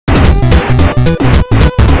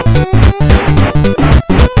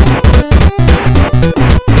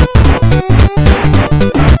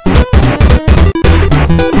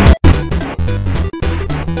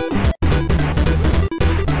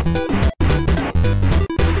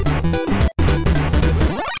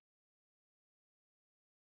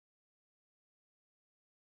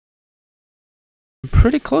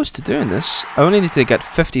Pretty close to doing this. I only need to get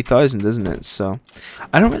 50,000, isn't it? So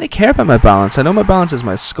I don't really care about my balance. I know my balance is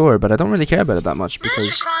my score, but I don't really care about it that much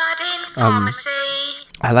because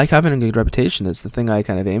I like having a good reputation. It's the thing I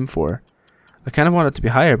kind of aim for. I kind of want it to be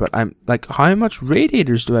higher, but I'm like, how much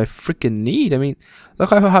radiators do I freaking need? I mean, look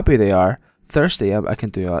how happy they are. Thirsty, I can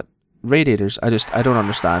do that. Radiators, I don't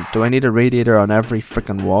understand. Do I need a radiator on every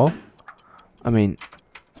freaking wall? I mean,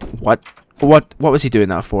 what was he doing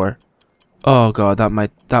that for? Oh god, that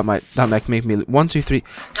might make me 1, 2, 3,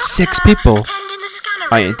 6 people.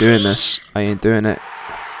 I ain't doing this. I ain't doing it.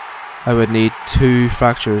 I would need 2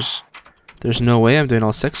 fractures. There's no way I'm doing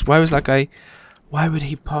all 6. Why was that guy? Why would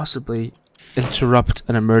he possibly interrupt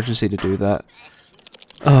an emergency to do that?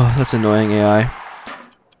 Oh, that's annoying AI.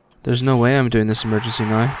 There's no way I'm doing this emergency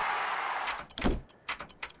now.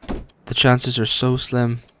 The chances are so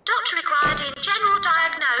slim.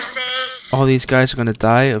 All these guys are gonna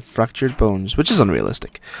die of fractured bones, which is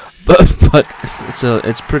unrealistic, but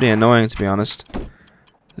it's pretty annoying, to be honest.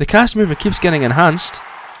 The cast mover keeps getting enhanced,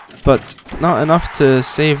 but not enough to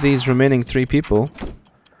save these remaining 3 people.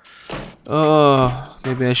 Oh,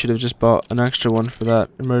 maybe I should have just bought an extra one for that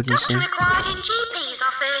emergency.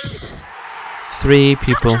 3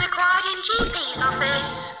 people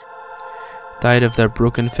died of their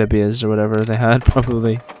broken fibulas or whatever they had,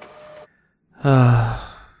 probably.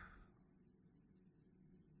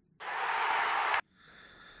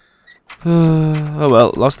 Oh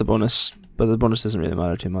well, lost the bonus, but the bonus doesn't really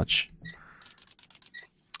matter too much.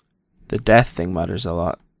 The death thing matters a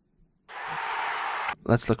lot.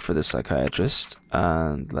 Let's look for the psychiatrist,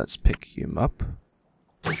 and let's pick him up.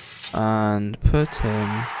 And put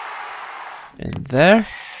him in there.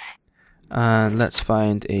 And let's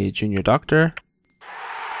find a junior doctor.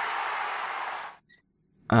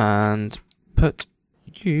 And put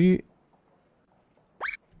you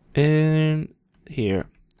in here.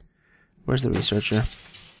 Where's the researcher?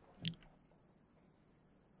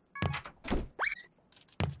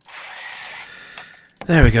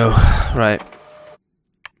 There we go. Right.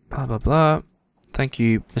 Blah blah blah. Thank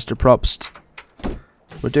you, Mr. Probst.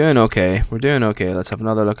 We're doing okay. We're doing okay. Let's have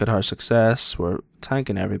another look at our success. We're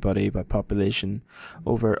tanking everybody by population.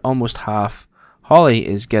 Over almost half. Holly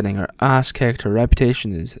is getting her ass kicked. Her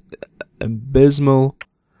reputation is abysmal.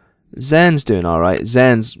 Zen's doing alright.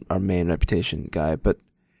 Zen's our main reputation guy, but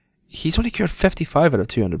he's only cured 55 out of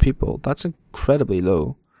 200 people. That's incredibly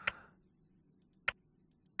low.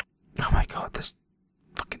 Oh my god, this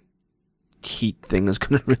fucking heat thing is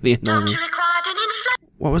gonna really annoy me.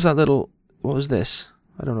 What was that little... what was this?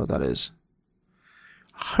 I don't know what that is.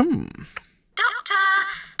 Doctor,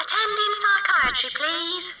 attending psychiatry,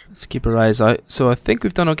 please. Let's keep our eyes out. So I think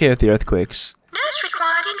we've done okay with the earthquakes. Nurse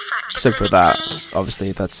required in fracture. Except for clinic, that. please.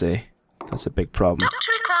 Obviously, that's a big problem.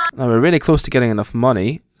 Doctor required. Now, we're really close to getting enough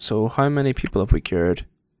money. So how many people have we cured?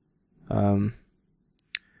 We've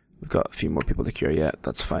got a few more people to cure yet.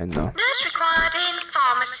 That's fine though. Nurse required in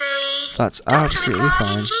pharmacy. That's Doctor absolutely required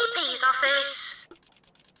fine. in GP's office.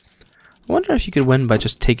 I wonder if you could win by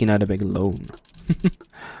just taking out a big loan. I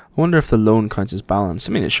wonder if the loan counts as balance.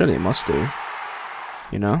 I mean, surely it must do.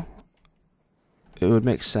 You know? It would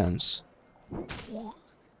make sense.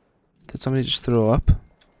 Did somebody just throw up?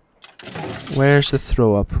 Where's the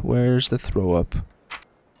throw up? Where's the throw up?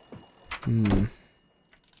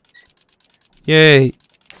 Yay!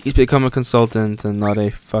 He's become a consultant and not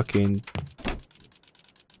a fucking...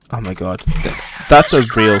 Oh my god. That's a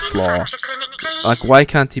real flaw. Like, why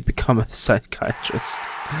can't he become a psychiatrist?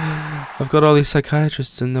 I've got all these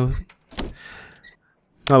psychiatrists in the...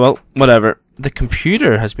 Oh well, whatever. The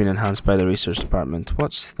computer has been enhanced by the research department.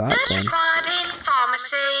 What's that then?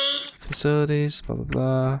 Facilities, blah blah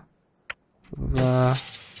blah. Blah blah blah.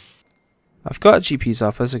 I've got a GP's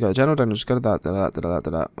office, I've got a general diagnosis, got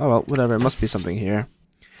that, Oh well, whatever, it must be something here.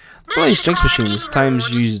 Bloody drinks machines, times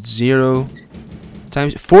used 0.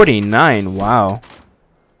 Times 49, wow.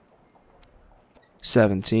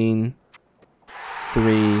 17.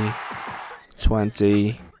 3.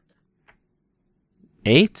 20.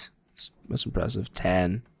 8? That's impressive.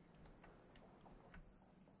 10.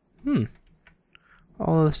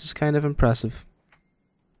 All of this is kind of impressive.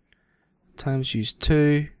 Times used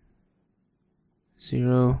 2.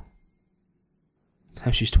 0.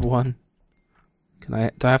 Times used 1. Do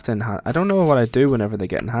I have to enhance? I don't know what I do whenever they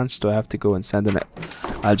get enhanced. Do I have to go and send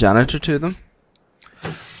a janitor to them?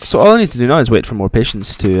 So all I need to do now is wait for more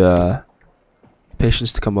patients to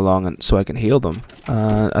come along, and so I can heal them.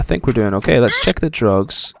 I think we're doing okay. Let's check the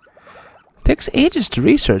drugs. Takes ages to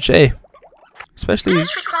research, eh? Especially.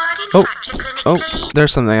 Nurse required in Oh, fracture clinic, oh, please.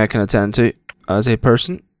 there's something I can attend to as a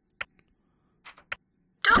person.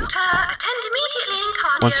 Doctor, attend immediately in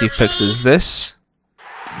cardio, Once he fixes please. this,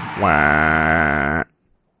 wah,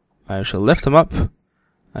 I shall lift him up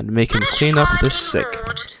and make him Nurse clean up required the in sick.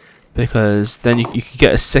 ward. Because then you could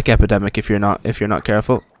get a sick epidemic if you're not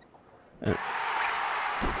careful. Nurse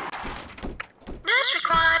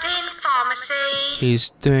required in pharmacy.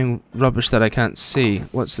 He's doing rubbish that I can't see.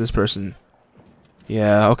 What's this person?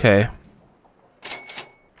 Yeah, okay.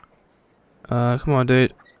 Come on,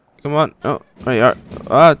 dude. Come on. Oh, there you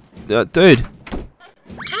are. Dude. 2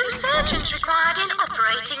 surgeons required in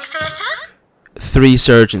operating theatre. 3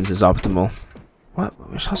 surgeons is optimal. What?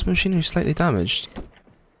 Hospital machinery is slightly damaged.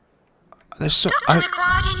 There's so Doctor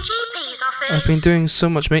required in GP's office. I've been doing so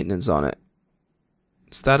much maintenance on it.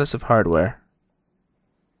 Status of hardware.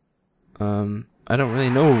 I don't really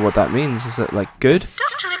know what that means. Is it like good?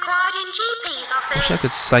 Doctor required in GP's office. Wish I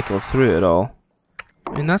could cycle through it all.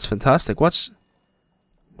 I mean, that's fantastic. What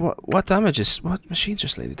damages? What machines are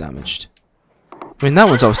slightly damaged? I mean, that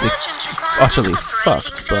one's obviously Surgeons required in utterly operating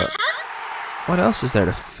fucked, but theatre. what else is there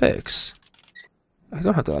to fix? I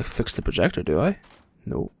don't have to like fix the projector, do I?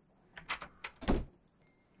 No.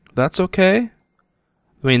 That's okay.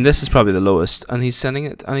 I mean, this is probably the lowest, and he's sending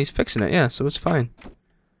it, and he's fixing it, yeah, so it's fine.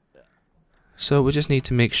 So we just need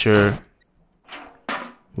to make sure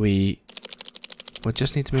we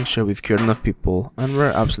just need to make sure we've cured enough people, and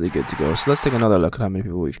we're absolutely good to go. So let's take another look at how many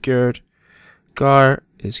people we've cured. Gar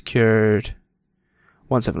is cured.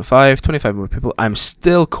 175, 25 more people. I'm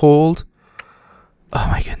still cold. Oh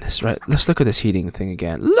my goodness, right. Let's look at this heating thing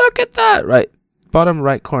again. Look at that! Right. Bottom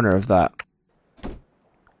right corner of that.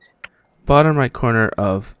 Bottom right corner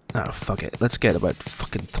of... Oh, fuck it. Let's get about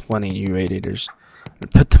fucking 20 new radiators.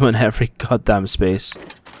 And put them in every goddamn space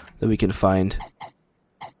that we can find.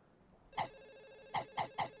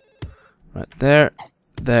 Right, there.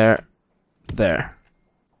 There. There.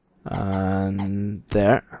 And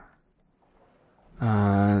there.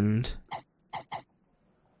 And...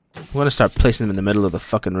 I'm going to start placing them in the middle of the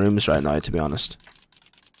fucking rooms right now, to be honest.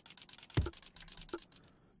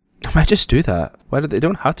 I might just do that. Why do they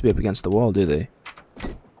don't have to be up against the wall, do they?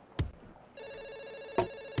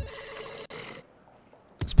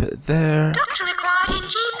 Let's put it there. Doctor required in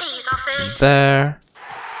GP's office. There.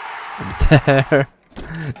 And there.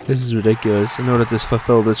 This is ridiculous. In order to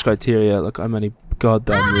fulfill this criteria, look how many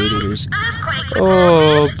goddamn radiators. Earthquake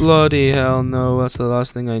Oh, reported. bloody hell no. That's the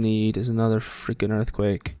last thing I need, is another freaking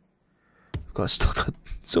earthquake. Still got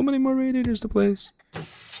so many more radiators to place.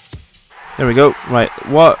 There we go. Right,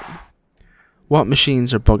 what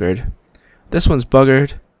machines are buggered? This one's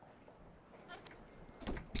buggered.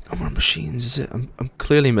 No more machines, is it? I'm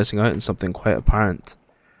clearly missing out on something quite apparent.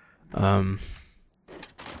 No.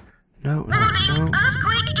 Warning,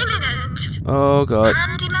 earthquake imminent. Oh god.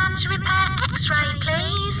 Man demands repair X-ray,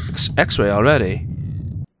 please. X-ray already.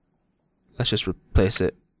 Let's just replace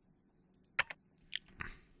it.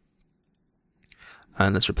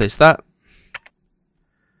 And let's replace that.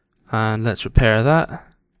 And let's repair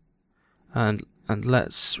that. And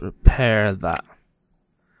let's repair that.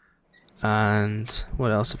 And what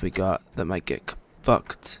else have we got that might get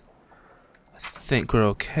fucked? I think we're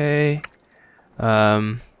okay.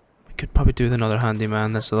 We could probably do with another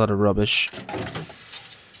handyman. There's a lot of rubbish.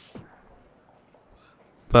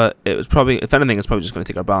 But it was probably, if anything, it's probably just going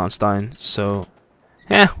to take our balance down. So,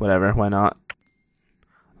 yeah, whatever. Why not?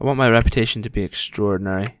 I want my reputation to be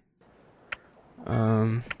extraordinary.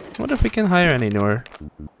 What if we can hire any more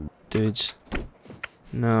dudes?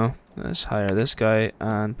 No. Let's hire this guy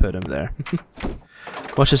and put him there.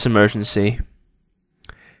 What's this emergency?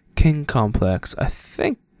 King Complex. I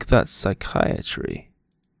think that's psychiatry.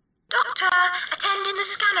 Doctor, attend in the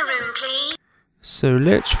scanner room, please. So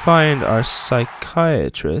let's find our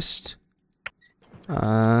psychiatrist.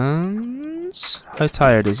 And how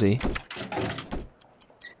tired is he?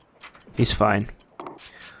 He's fine.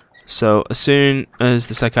 So as soon as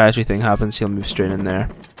the psychiatry thing happens, he'll move straight in there.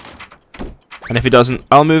 And if he doesn't,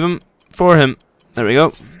 I'll move him for him. There we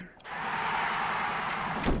go.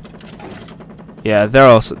 Yeah, they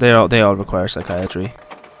all require psychiatry.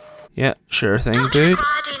 Yeah, sure thing, Doctor dude.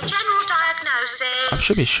 required in general diagnosis. I'm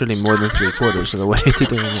sure he's surely more than 3/4 of the way to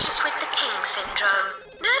doing it. Patients with the King syndrome.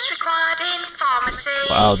 Nurse required in pharmacy.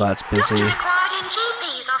 Wow, that's busy. Doctor required in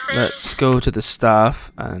GP's office. let's go to the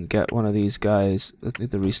staff and get one of these guys. I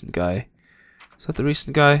think the recent guy. Is that the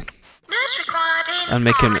recent guy? Nurse required in And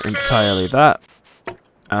make him pharmacy. entirely that.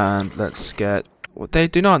 And let's get... Well, they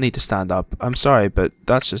do not need to stand up. I'm sorry, but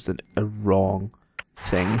that's just a wrong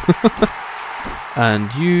thing.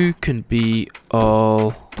 And you can be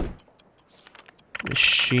all...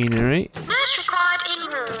 machinery. Nurse required in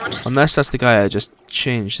ward. Unless that's the guy I just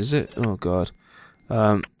changed, is it? Oh god.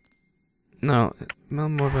 No.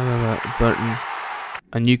 Burton.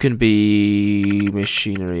 And you can be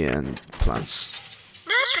machinery and plants.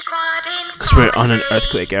 Nurse required in Because we're on an pharmacy.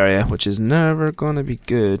 earthquake area, which is never gonna be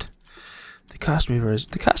good. The cast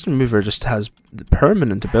remover just has the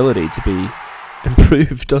permanent ability to be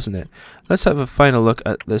improved, doesn't it? Let's have a final look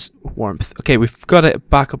at this warmth. Okay, we've got it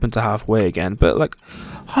back up into halfway again, but like,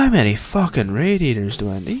 how many fucking radiators do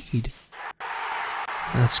I need?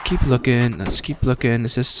 Let's keep looking. Let's keep looking.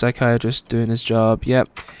 Is this psychiatrist doing his job? Yep,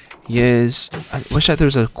 he is. I wish there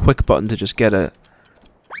was a quick button to just get a...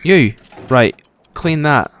 You! Right, clean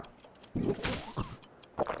that.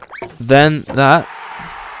 Then that.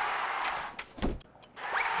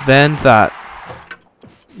 Then that.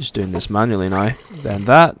 Just doing this manually now. Then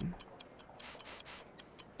that.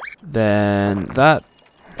 Then that.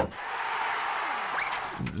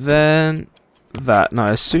 Then that. Now,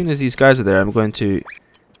 as soon as these guys are there, I'm going to...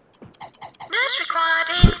 Nurse required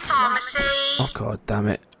in pharmacy. Oh god damn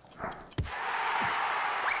it.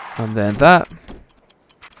 And then that.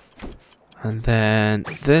 And then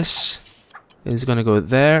this is going to go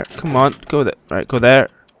there. Come on, go there. Right, go there.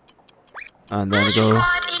 And then Nurse go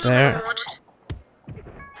required in there. ward.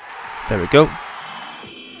 There we go.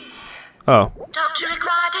 Oh, Doctor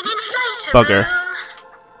required in inflator Bugger. room.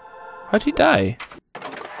 how'd he die?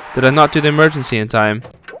 Did I not do the emergency in time?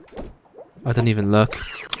 I didn't even look.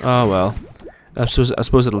 Oh well. I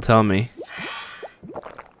suppose it'll tell me.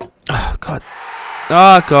 Oh god.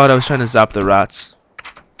 Oh god, I was trying to zap the rats.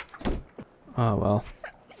 Oh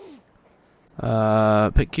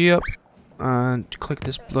well. Pick you up and click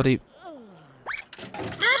this bloody...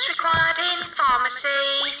 Nurse required in pharmacy.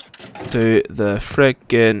 Do the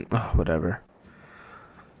frickin'... Oh, whatever.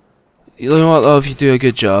 You know what, love? You do a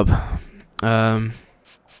good job. Damn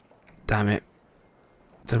it.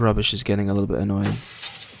 The rubbish is getting a little bit annoying.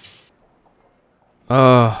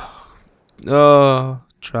 Oh. Oh.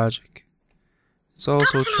 Tragic. It's all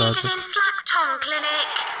so Doctor tragic. needed in Slack Tongue Clinic.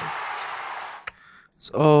 It's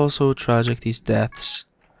all so tragic, these deaths.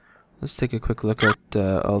 Let's take a quick look at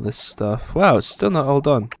all this stuff. Wow, it's still not all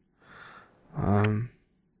done.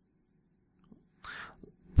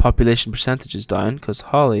 Population percentage is down because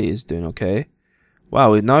Holly is doing okay.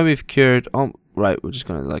 Wow, now we've cured... Oh, right, we're just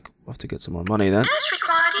gonna like have to get some more money then. Nurse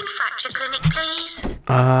required in fracture clinic, please.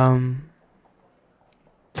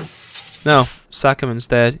 No, sack him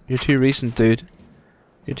instead. You're too recent, dude.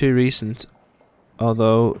 You're too recent.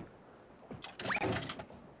 Although...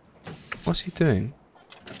 What's he doing?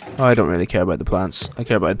 Oh, I don't really care about the plants. I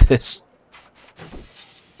care about this.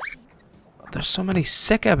 There's so many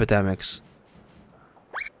sick epidemics.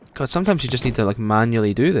 God, sometimes you just need to like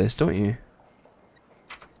manually do this, don't you?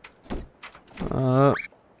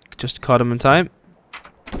 Just caught him in time.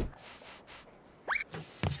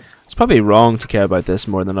 It's probably wrong to care about this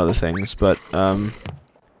more than other things, but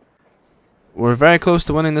we're very close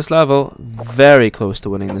to winning this level. Very close to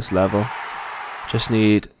winning this level. Just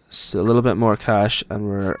need a little bit more cash and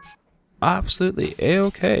we're absolutely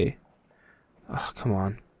a-okay. Oh, come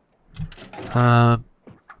on.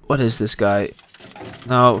 What is this guy?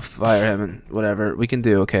 No, fire him and whatever. We can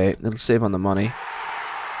do okay. It'll save on the money.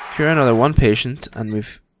 Cure another one patient, and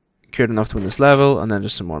we've cured enough to win this level, and then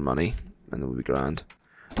just some more money, and then we'll be grand.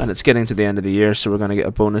 And it's getting to the end of the year, so we're going to get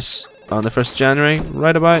a bonus on the 1st of January,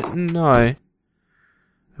 right about now. I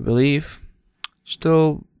believe.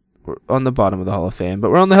 Still, we're on the bottom of the Hall of Fame,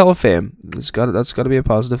 but we're on the Hall of Fame. That's got to be a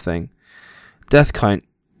positive thing. Death count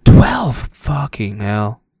 12. Fucking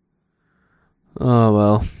hell. Oh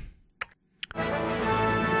well.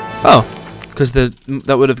 Oh, because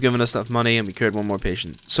that would have given us enough money and we cured one more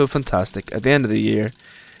patient. So fantastic. At the end of the year,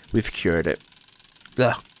 we've cured it.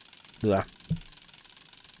 Ugh. Ugh.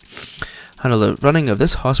 Handle the running of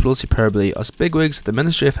this hospital superbly. Us bigwigs at the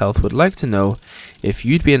Ministry of Health would like to know if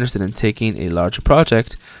you'd be interested in taking a larger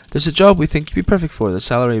project. There's a job we think you'd be perfect for. The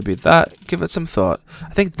salary would be that. Give it some thought.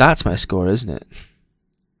 I think that's my score, isn't it?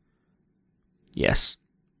 Yes.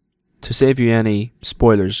 To save you any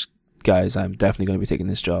spoilers, guys, I'm definitely going to be taking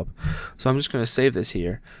this job. So I'm just going to save this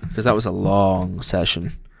here because that was a long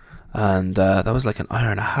session. And that was like an hour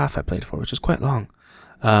and a half I played for, which is quite long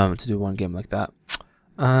to do one game like that.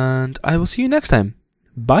 And I will see you next time.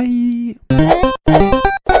 Bye!